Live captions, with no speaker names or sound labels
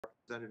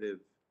Representative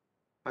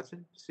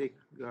Hudson seek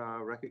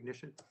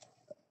recognition.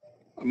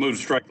 I move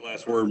to strike the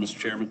last word, Mr.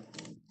 Chairman.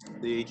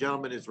 The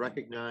gentleman is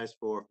recognized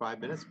for 5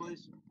 minutes,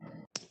 please.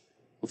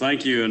 Well,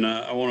 thank you. And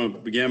I want to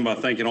begin by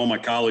thanking all my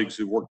colleagues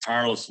who worked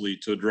tirelessly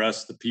to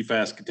address the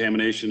PFAS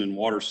contamination in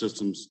water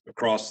systems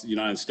across the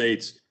United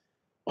States.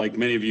 Like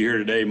many of you here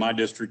today, my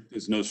district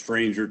is no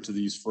stranger to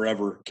these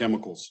forever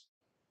chemicals.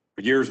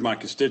 For years, my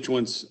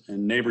constituents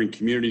and neighboring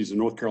communities in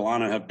North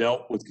Carolina have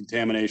dealt with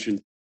contamination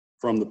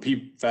from the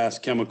PFAS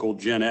chemical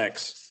Gen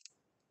X.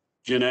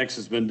 Gen X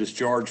has been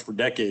discharged for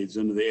decades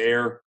into the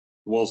air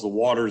as well as the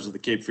waters of the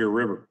Cape Fear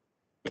River,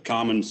 a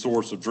common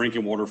source of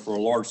drinking water for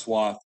a large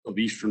swath of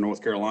eastern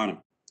North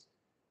Carolina.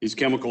 These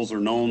chemicals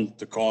are known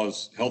to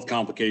cause health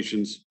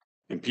complications,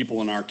 and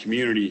people in our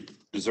community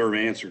deserve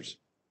answers.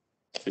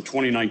 In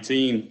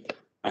 2019,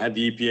 I had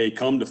the EPA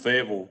come to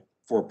Fayetteville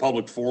for a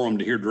public forum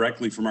to hear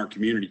directly from our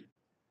community.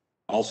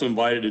 I also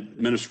invited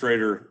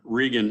Administrator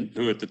Regan,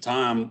 who at the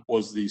time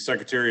was the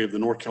Secretary of the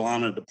North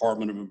Carolina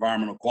Department of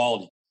Environmental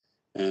Quality,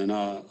 and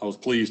I was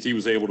pleased he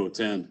was able to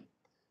attend.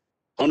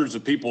 Hundreds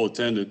of people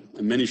attended,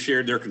 and many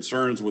shared their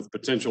concerns with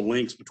potential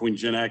links between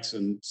Gen X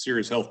and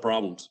serious health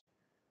problems.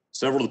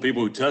 Several of the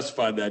people who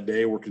testified that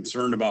day were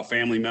concerned about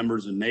family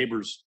members and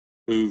neighbors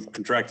who've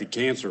contracted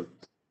cancer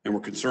and were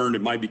concerned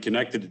it might be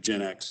connected to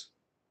Gen X.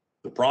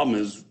 The problem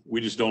is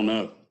we just don't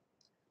know.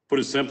 Put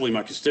it simply,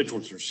 my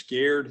constituents are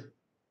scared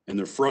and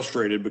they're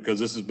frustrated because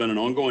this has been an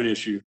ongoing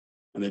issue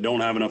and they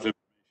don't have enough information.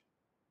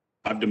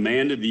 I've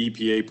demanded the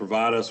EPA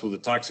provide us with a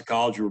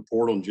toxicology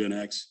report on Gen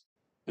X,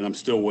 and I'm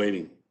still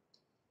waiting.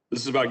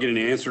 This is about getting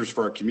answers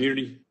for our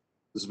community.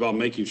 This is about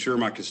making sure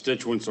my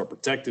constituents are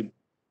protected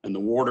and the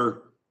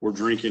water we're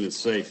drinking is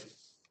safe.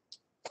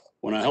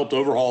 When I helped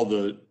overhaul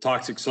the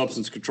Toxic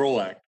Substance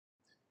Control Act,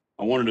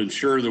 I wanted to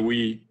ensure that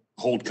we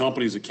hold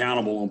companies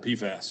accountable on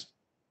PFAS.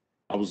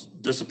 I was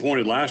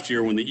disappointed last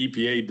year when the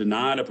EPA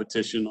denied a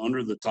petition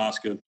under the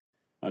TSCA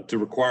to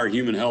require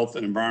human health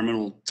and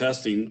environmental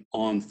testing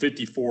on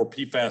 54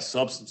 PFAS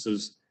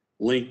substances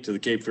linked to the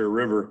Cape Fear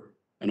River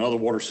and other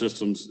water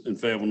systems in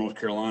Fayetteville, North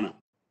Carolina.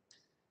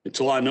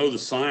 Until I know the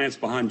science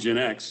behind Gen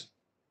X,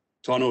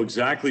 until I know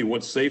exactly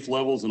what safe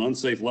levels and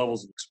unsafe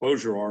levels of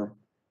exposure are,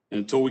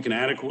 and until we can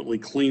adequately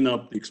clean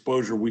up the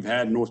exposure we've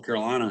had in North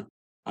Carolina,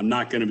 I'm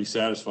not going to be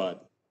satisfied.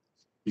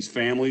 These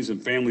families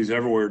and families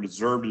everywhere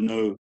deserve to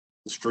know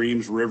the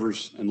streams,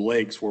 rivers, and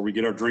lakes where we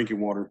get our drinking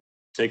water,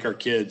 take our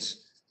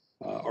kids,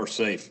 are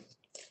safe.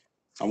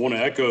 I want to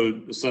echo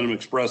the sentiment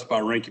expressed by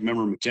Ranking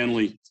Member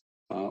McKinley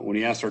when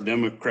he asked our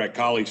Democrat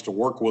colleagues to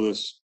work with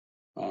us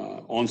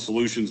on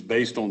solutions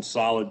based on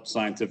solid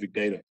scientific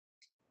data.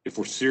 If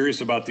we're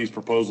serious about these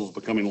proposals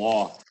becoming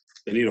law,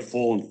 they need a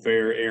full and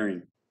fair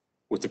airing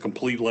with the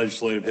complete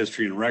legislative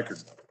history and record.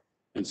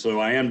 And so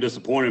I am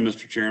disappointed,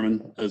 Mr.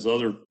 Chairman, as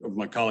other of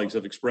my colleagues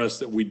have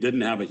expressed, that we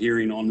didn't have a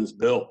hearing on this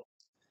bill.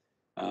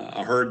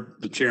 I heard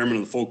the chairman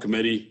of the full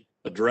committee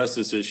address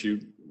this issue.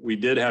 We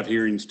did have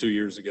hearings 2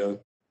 years ago,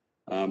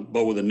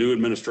 but with a new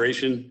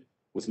administration,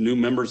 with new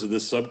members of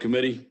this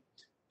subcommittee,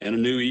 and a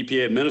new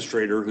EPA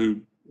administrator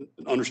who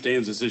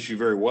understands this issue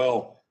very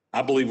well,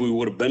 I believe we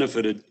would have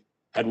benefited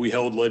had we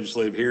held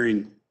legislative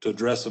hearing to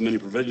address so many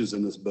provisions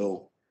in this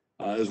bill,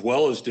 as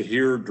well as to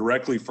hear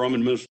directly from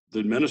the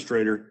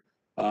administrator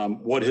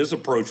what his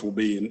approach will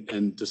be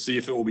and to see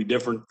if it will be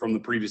different from the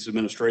previous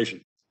administration.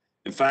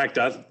 In fact,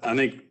 I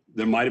think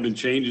there might have been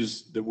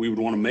changes that we would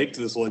want to make to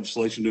this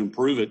legislation to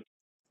improve it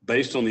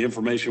based on the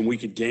information we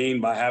could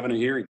gain by having a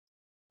hearing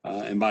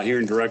and by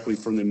hearing directly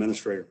from the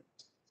administrator.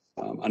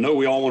 I know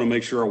we all want to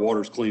make sure our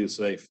water is clean and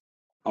safe.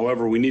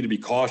 However, we need to be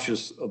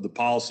cautious of the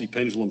policy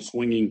pendulum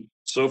swinging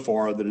so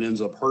far that it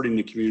ends up hurting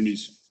the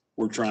communities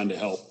we're trying to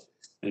help.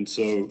 And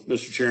so,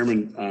 Mr.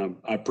 Chairman,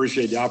 I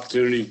appreciate the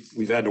opportunity.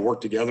 We've had to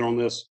work together on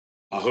this.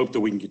 I hope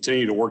that we can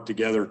continue to work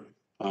together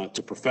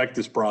to perfect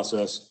this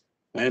process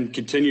and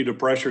continue to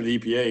pressure the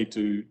EPA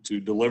to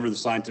deliver the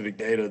scientific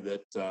data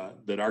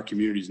that our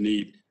communities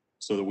need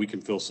so that we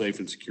can feel safe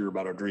and secure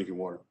about our drinking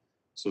water.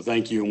 So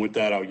thank you. And with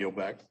that, I'll yield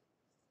back.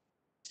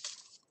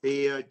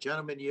 The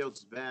gentleman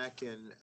yields back, and